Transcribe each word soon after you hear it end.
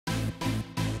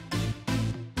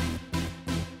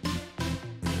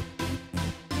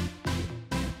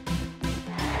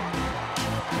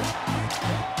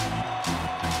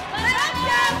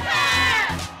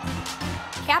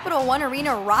Capital One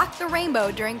Arena rocked the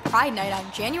rainbow during Pride Night on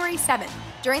January 7th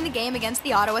during the game against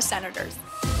the Ottawa Senators.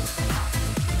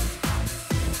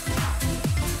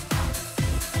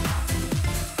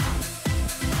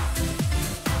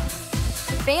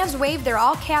 Fans waved their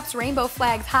all-caps rainbow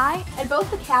flags high, and both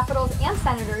the Capitals and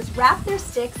Senators wrapped their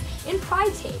sticks in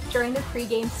pride tape during the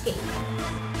pregame skate.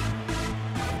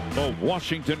 The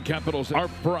Washington Capitals are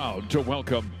proud to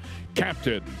welcome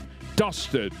Captain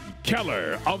Dustin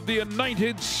Keller of the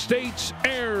United States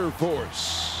Air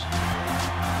Force.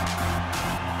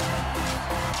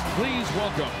 Please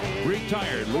welcome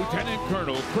retired Lieutenant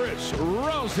Colonel Chris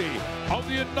Rousey of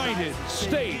the United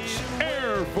States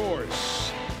Air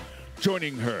Force.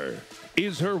 Joining her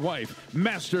is her wife,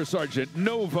 Master Sergeant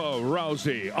Nova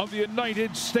Rousey of the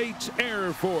United States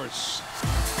Air Force.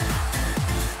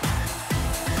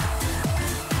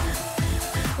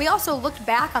 We also looked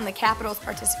back on the Capitals'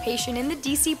 participation in the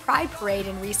DC Pride Parade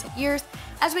in recent years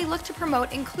as we look to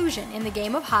promote inclusion in the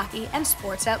game of hockey and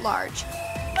sports at large.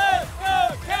 Let's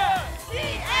go, Cavs!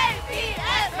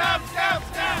 C-A-P-S! Cubs, Cubs!